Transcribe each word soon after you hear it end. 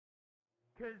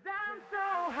'Cause I'm so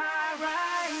high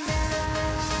right now.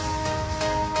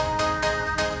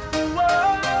 Whoa,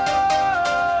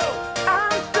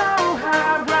 I'm so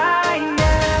high right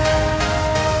now.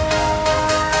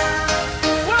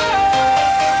 Whoa,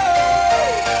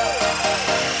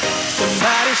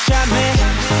 somebody shot me.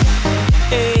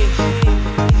 Hey,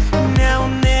 now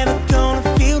I'm never gonna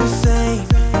feel the same.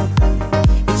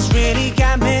 It's really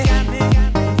got me.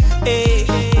 Hey,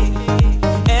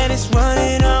 and it's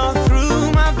running all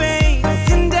through my veins,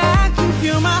 and I can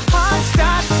feel my heart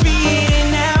start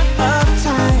beating out of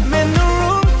time, and the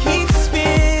room keeps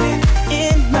spinning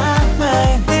in my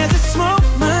mind. There's a smoke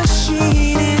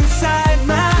machine inside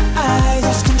my eyes,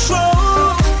 lost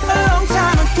control a long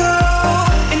time ago,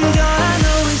 and all I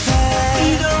know is that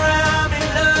either I'm in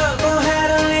love or had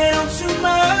a little too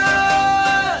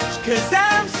much. 'Cause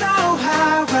I'm so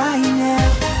high right now.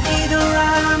 Either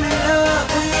I'm in love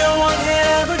or you're one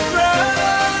hell of a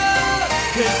drug.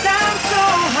 'Cause I'm so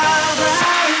high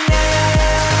right now.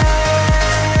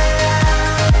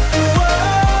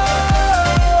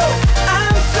 Whoa,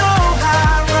 I'm so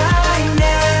high right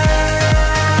now.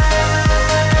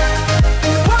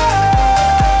 Whoa,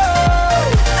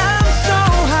 I'm so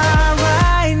high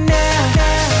right now.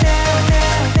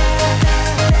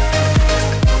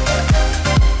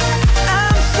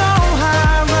 I'm so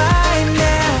high right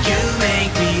now. You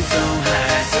make me so high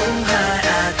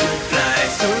I could fly.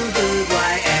 So good,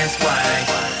 why ask why?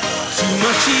 Too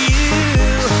much of you,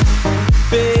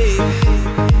 babe,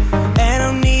 and I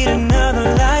need another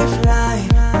lifeline.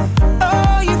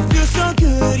 Oh, you feel so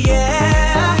good,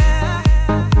 yeah.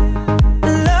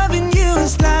 Loving you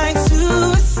is like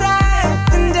suicide,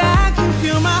 and I can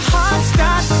feel my heart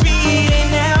start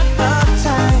beating out of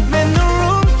time, and the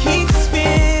room keeps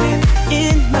spinning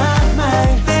in my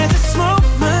mind. There's a smoke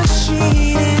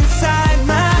machine inside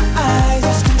my eyes,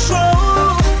 lost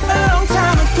control a long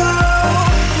time ago,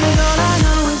 and all I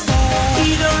know is that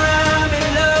either I'm in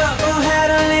love or had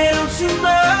a little too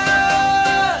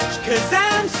much. 'Cause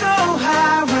I'm so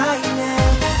high right now.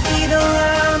 Either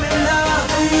I'm in love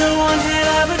or you're one hell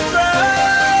of a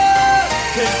drug.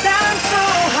 'Cause I'm so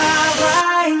high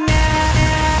right now.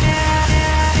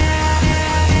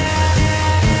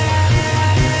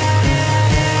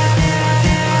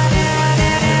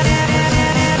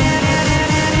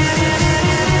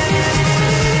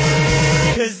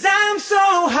 Cause I'm so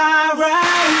high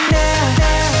right now.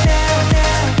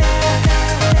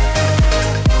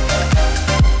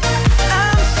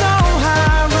 I'm so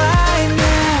high right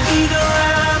now. Either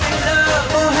I'm in love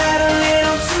or had a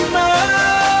little too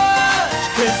much.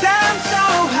 'Cause I'm so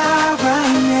high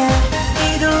right now.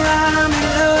 Either I'm in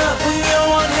love or you're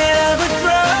one hell of a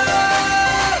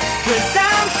drug. 'Cause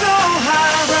I'm so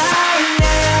high right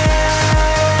now.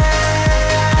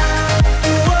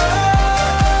 Whoa,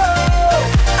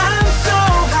 I'm so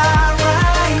high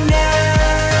right now.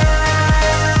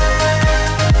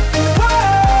 Whoa,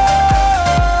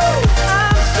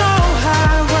 I'm so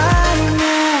high right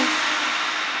now.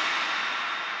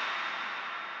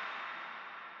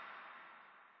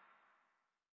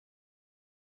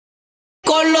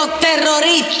 Con los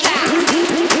terroristas.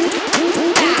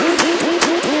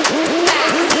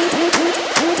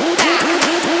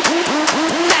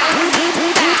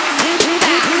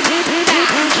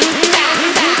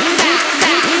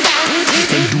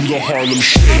 And do the Harlem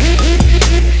Shake.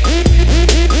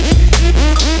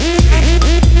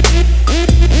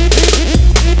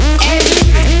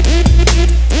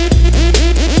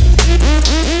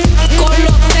 Con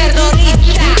los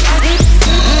terroristas.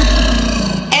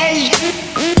 El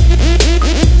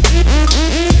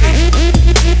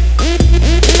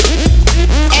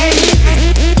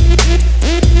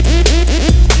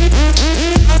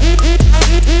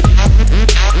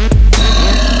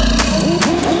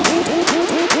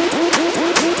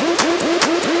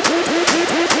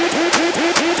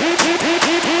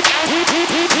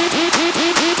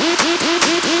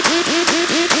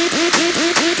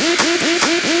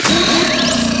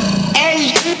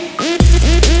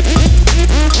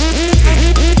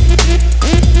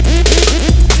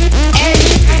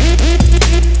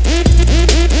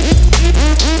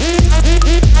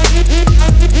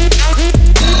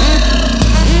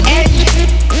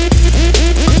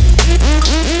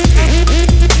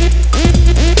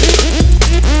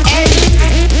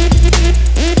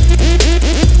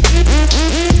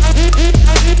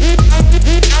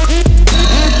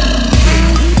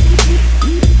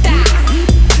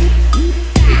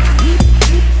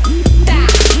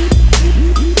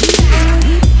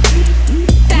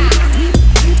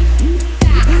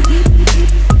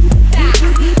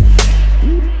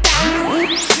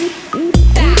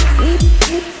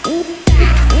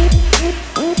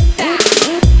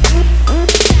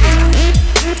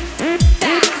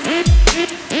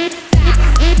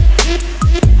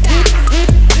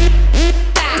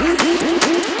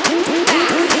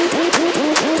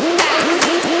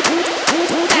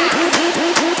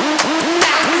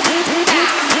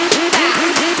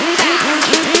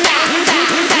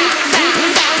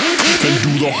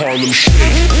Harlem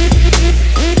Shake.